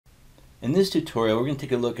In this tutorial, we're going to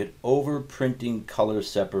take a look at overprinting color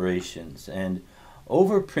separations. And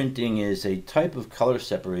overprinting is a type of color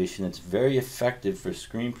separation that's very effective for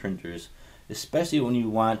screen printers, especially when you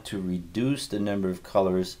want to reduce the number of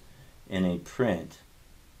colors in a print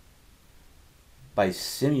by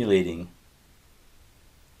simulating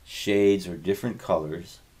shades or different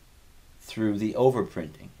colors through the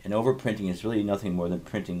overprinting. And overprinting is really nothing more than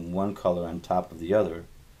printing one color on top of the other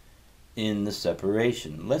in the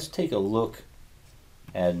separation. Let's take a look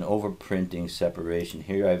at an overprinting separation.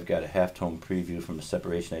 Here I've got a halftone preview from a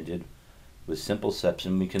separation I did with simple steps,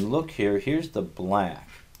 and we can look here. Here's the black,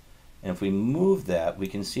 and if we move that, we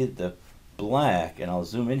can see that the black, and I'll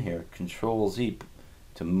zoom in here, Control Z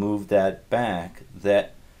to move that back,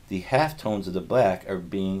 that the halftones of the black are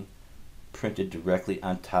being printed directly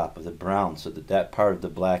on top of the brown, so that that part of the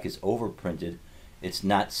black is overprinted. It's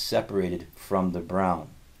not separated from the brown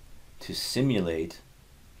to simulate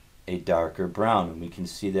a darker brown, and we can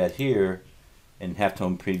see that here in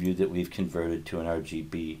halftone preview that we've converted to an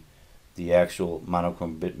RGB. The actual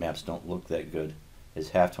monochrome bitmaps don't look that good as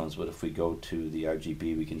halftones, but if we go to the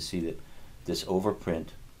RGB, we can see that this overprint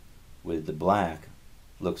with the black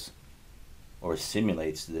looks or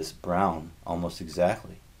simulates this brown almost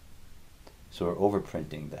exactly. So we're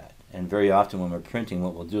overprinting that. And very often when we're printing,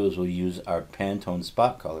 what we'll do is we'll use our Pantone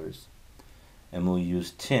spot colors, and we'll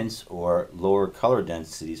use tints or lower color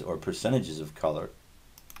densities or percentages of color.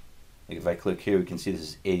 Like if I click here, we can see this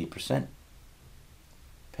is 80%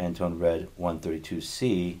 Pantone Red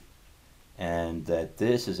 132C, and that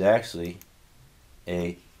this is actually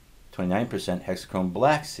a 29% Hexachrome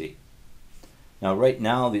Black C. Now right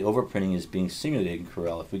now the overprinting is being simulated in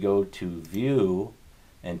Corel. If we go to View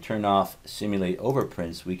and turn off Simulate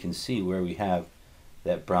Overprints, we can see where we have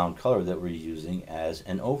that brown color that we're using as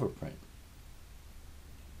an overprint.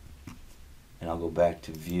 And I'll go back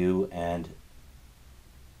to View and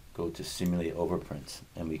go to Simulate Overprints,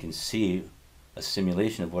 and we can see a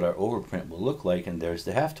simulation of what our overprint will look like, and there's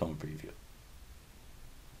the halftone preview.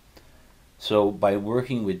 So by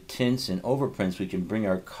working with tints and overprints, we can bring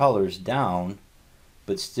our colors down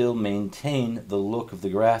but still maintain the look of the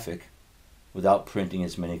graphic without printing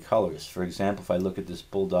as many colors. For example, if I look at this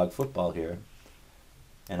Bulldog football here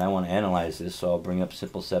and I want to analyze this, so I'll bring up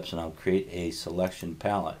Simple Steps and I'll create a selection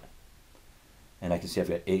palette. And I can see I've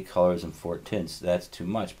got 8 colors and 4 tints. That's too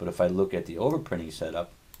much. But if I look at the overprinting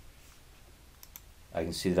setup, I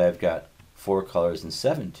can see that I've got 4 colors and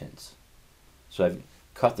 7 tints. So I've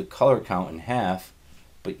cut the color count in half,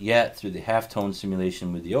 but yet through the halftone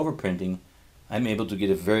simulation with the overprinting, I'm able to get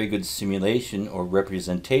a very good simulation or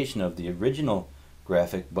representation of the original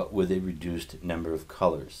graphic, but with a reduced number of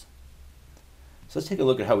colors. So let's take a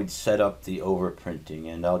look at how we'd set up the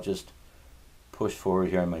overprinting, and I'll just push forward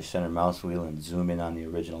here on my center mouse wheel and zoom in on the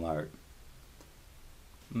original art.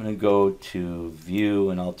 I'm going to go to View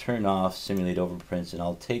and I'll turn off Simulate Overprints, and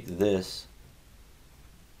I'll take this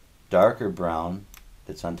darker brown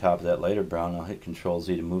that's on top of that lighter brown. I'll hit Control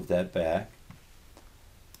Z to move that back,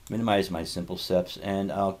 minimize my simple steps,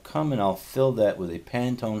 and I'll come and I'll fill that with a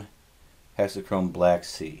Pantone Hexachrome Black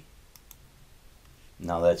C.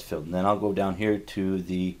 Now that's filled, and then I'll go down here to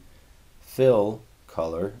the fill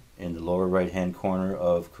color in the lower right hand corner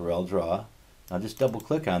of Corel Draw. I'll just double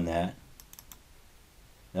click on that.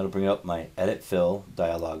 That'll bring up my Edit Fill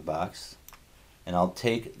dialog box, and I'll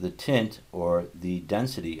take the tint or the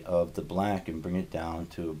density of the black and bring it down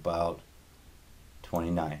to about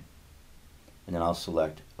 29, and then I'll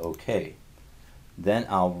select OK. Then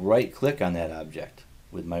I'll right click on that object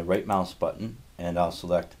with my right mouse button and I'll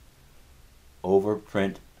select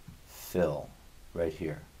Overprint Fill right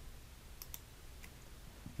here.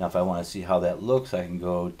 Now if I want to see how that looks, I can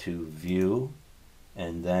go to View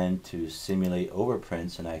and then to Simulate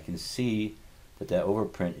Overprints, and I can see that that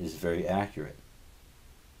overprint is very accurate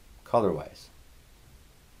color-wise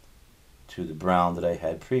to the brown that I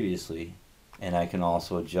had previously. And I can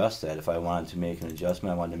also adjust that. If I wanted to make an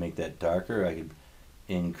adjustment, I wanted to make that darker, I could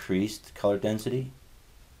increase the color density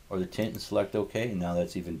or the tint and select OK, and now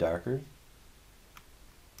that's even darker.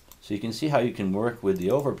 So you can see how you can work with the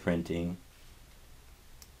overprinting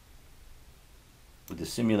with the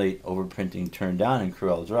Simulate Overprinting turned on in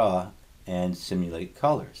Corel Draw and simulate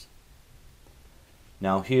colors.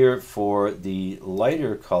 Now here for the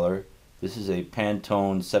lighter color, this is a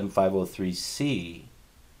Pantone 7503C,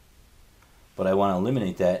 but I want to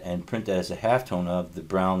eliminate that and print that as a halftone of the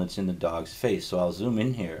brown that's in the dog's face. So I'll zoom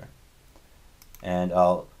in here and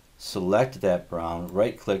I'll select that brown,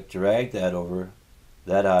 right click, drag that over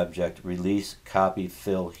that object, release, copy,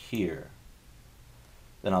 fill here.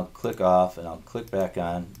 Then I'll click off and I'll click back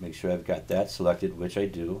on, make sure I've got that selected, which I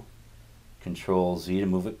do. Control Z to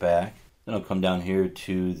move it back. Then I'll come down here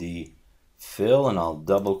to the fill and I'll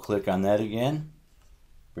double click on that again.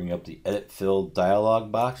 Bring up the edit fill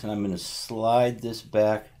dialog box and I'm going to slide this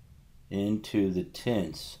back into the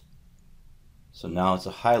tints. So now it's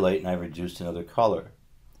a highlight and I've reduced another color.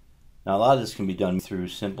 Now a lot of this can be done through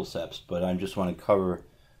simple steps, but I just want to cover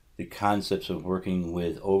the concepts of working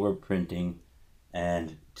with overprinting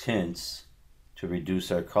and tints to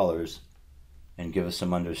reduce our colors and give us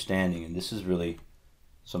some understanding. And this is really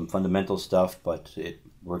some fundamental stuff, but it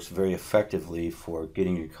works very effectively for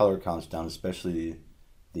getting your color counts down, especially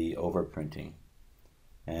the overprinting.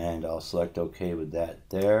 And I'll select OK with that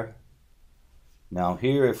there. Now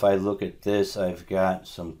here, if I look at this, I've got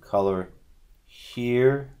some color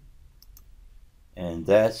here, and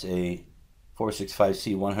that's a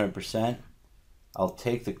 465C 100%. I'll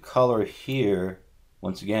take the color here,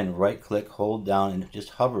 once again, right click, hold down, and just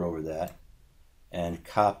hover over that, and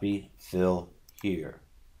copy, fill here.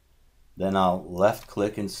 Then I'll left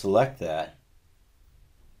click and select that,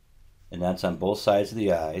 and that's on both sides of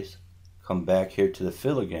the eyes. Come back here to the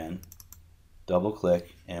fill again, double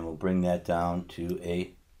click, and we'll bring that down to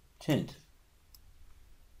a tint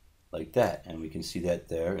like that, and we can see that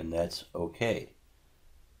there, and that's OK.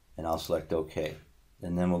 And I'll select OK,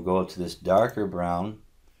 and then we'll go to this darker brown.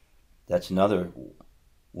 That's another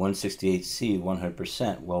 168C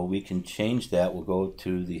 100%. Well, we can change that. We'll go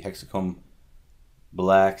to the hexachrome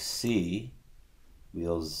black C.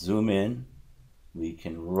 We'll zoom in. We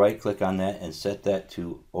can right click on that and set that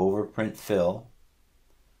to overprint fill.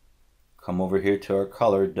 Come over here to our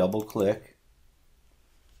color, double click,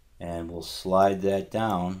 and we'll slide that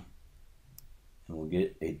down, and we'll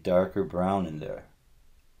get a darker brown in there,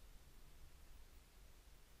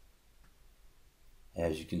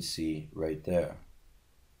 as you can see right there.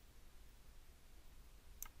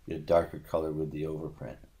 Get a darker color with the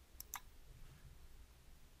overprint.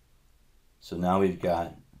 So now we've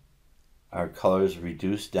got our colors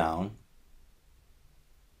reduced down,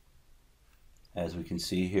 as we can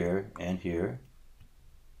see here and here.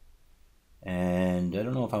 And I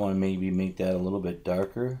don't know if I want to maybe make that a little bit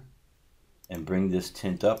darker and bring this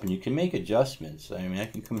tint up, and you can make adjustments. I mean, I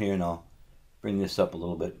can come here and I'll bring this up a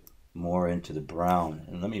little bit more into the brown,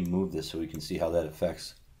 and let me move this so we can see how that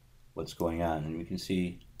affects what's going on, and we can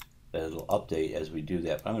see that it'll update as we do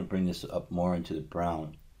that. But I'm going to bring this up more into the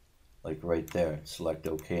brown, like right there. Select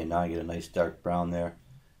OK, and now I get a nice dark brown there,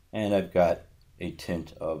 and I've got a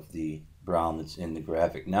tint of the brown that's in the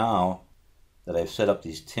graphic. Now that I've set up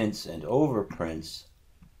these tints and overprints,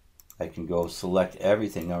 I can go select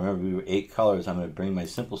everything. Now remember, we were 8 colors. I'm going to bring my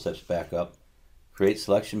simple steps back up, create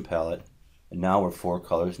selection palette, and now we're 4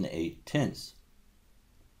 colors and 8 tints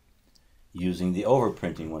using the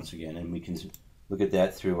overprinting once again. And we can look at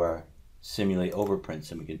that through our simulate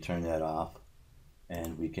overprints, and we can turn that off,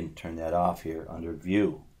 and we can turn that off here under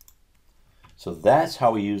view. So that's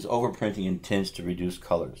how we use overprinting and tints to reduce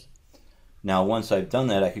colors. Now once I've done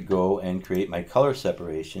that, I could go and create my color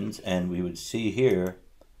separations, and we would see here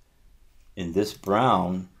in this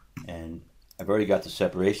brown, and I've already got the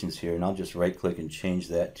separations here, and I'll just right click and change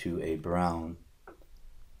that to a brown,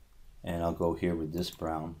 and I'll go here with this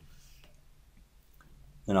brown.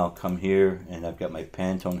 Then I'll come here and I've got my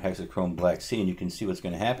Pantone Hexachrome Black C, and you can see what's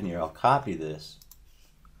going to happen here. I'll copy this,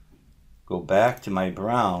 go back to my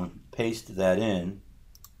brown, paste that in,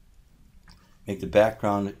 make the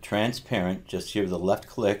background transparent, just here with a left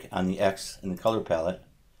click on the X in the color palette.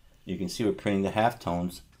 You can see we're printing the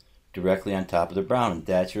halftones directly on top of the brown, and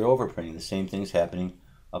that's your overprinting. The same thing's happening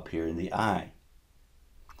up here in the eye.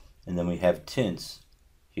 And then we have tints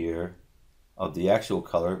here of the actual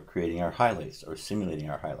color creating our highlights or simulating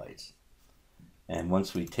our highlights. And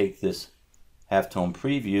once we take this halftone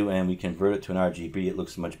preview and we convert it to an RGB, it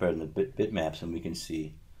looks much better than the bitmaps, and we can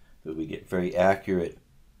see that we get very accurate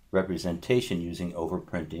representation using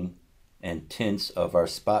overprinting and tints of our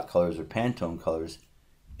spot colors or Pantone colors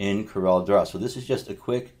in CorelDRAW. So this is just a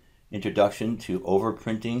quick introduction to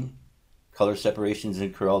overprinting color separations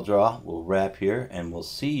in CorelDRAW. We'll wrap here, and we'll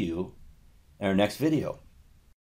see you in our next video.